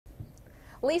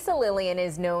Lisa Lillian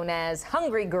is known as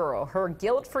Hungry Girl. Her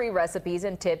guilt-free recipes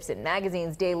and tips in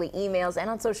magazines, daily emails,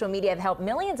 and on social media have helped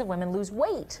millions of women lose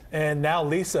weight. And now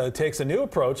Lisa takes a new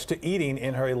approach to eating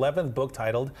in her 11th book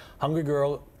titled Hungry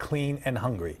Girl, Clean and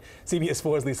Hungry. CBS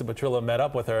 4's Lisa Petrillo met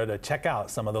up with her to check out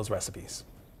some of those recipes.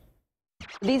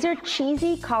 These are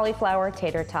cheesy cauliflower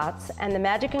tater tots, and the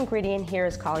magic ingredient here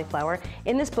is cauliflower.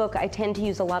 In this book, I tend to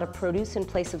use a lot of produce in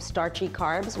place of starchy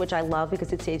carbs, which I love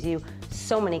because it saves you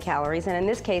so many calories. And in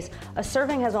this case, a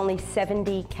serving has only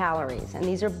 70 calories, and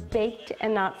these are baked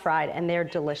and not fried, and they're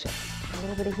delicious. A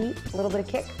little bit of heat, a little bit of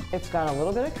kick. It's got a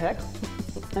little bit of kick,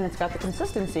 and it's got the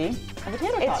consistency of a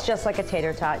tater tot. It's just like a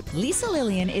tater tot. Lisa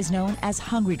Lillian is known as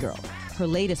Hungry Girl. Her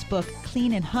latest book,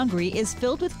 Clean and Hungry, is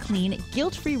filled with clean,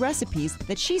 guilt-free recipes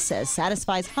that she says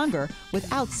satisfies hunger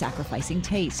without sacrificing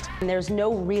taste. And there's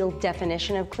no real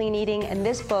definition of clean eating, and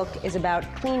this book is about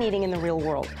clean eating in the real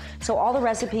world. So all the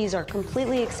recipes are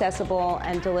completely accessible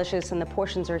and delicious, and the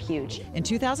portions are huge. In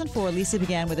 2004, Lisa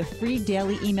began with a free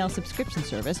daily email subscription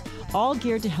service, all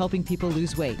geared to helping people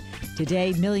lose weight.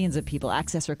 Today, millions of people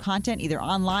access her content either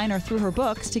online or through her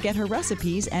books to get her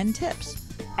recipes and tips.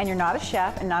 And you're not a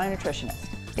chef and not a nutritionist.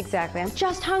 Exactly. I'm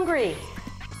just hungry.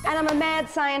 And I'm a mad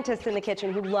scientist in the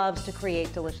kitchen who loves to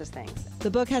create delicious things. The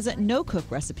book has a no-cook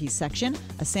recipes section,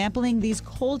 a sampling these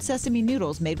cold sesame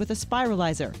noodles made with a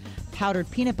spiralizer. Powdered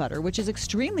peanut butter, which is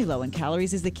extremely low in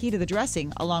calories, is the key to the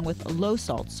dressing, along with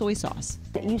low-salt soy sauce.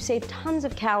 You save tons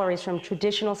of calories from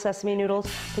traditional sesame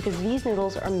noodles because these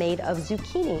noodles are made of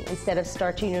zucchini instead of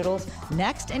starchy noodles.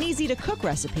 Next, an easy-to-cook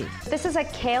recipe. This is a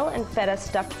kale and feta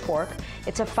stuffed pork.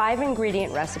 It's a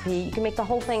 5-ingredient recipe. You can make the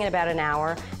whole thing in about an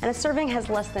hour, and a serving has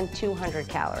less than 200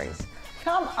 calories.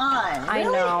 Come on,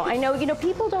 really? I know. You know,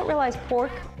 people don't realize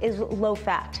pork is low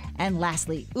fat. And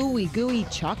lastly, ooey gooey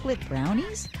chocolate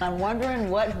brownies? I'm wondering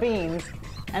what beans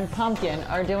and pumpkin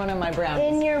are doing in my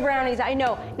brownies. In your brownies, I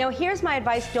know. Now here's my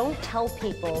advice, don't tell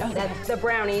people that the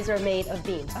brownies are made of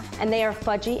beans. And they are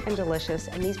fudgy and delicious,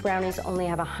 and these brownies only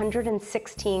have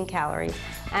 116 calories,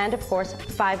 and of course,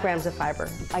 5 grams of fiber.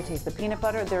 I taste the peanut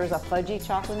butter, there's a fudgy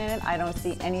chocolate in it, I don't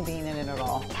see any bean in it at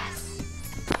all. Yes.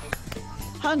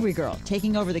 Hungry Girl,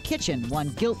 taking over the kitchen one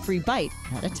guilt-free bite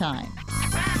at a time.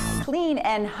 Clean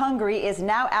and Hungry is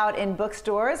now out in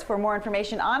bookstores. For more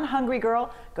information on Hungry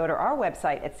Girl, go to our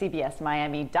website at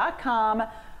cbsmiami.com.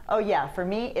 Oh yeah, for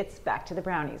me, it's back to the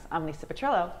brownies. I'm Lisa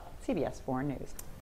Petrillo, CBS 4 News.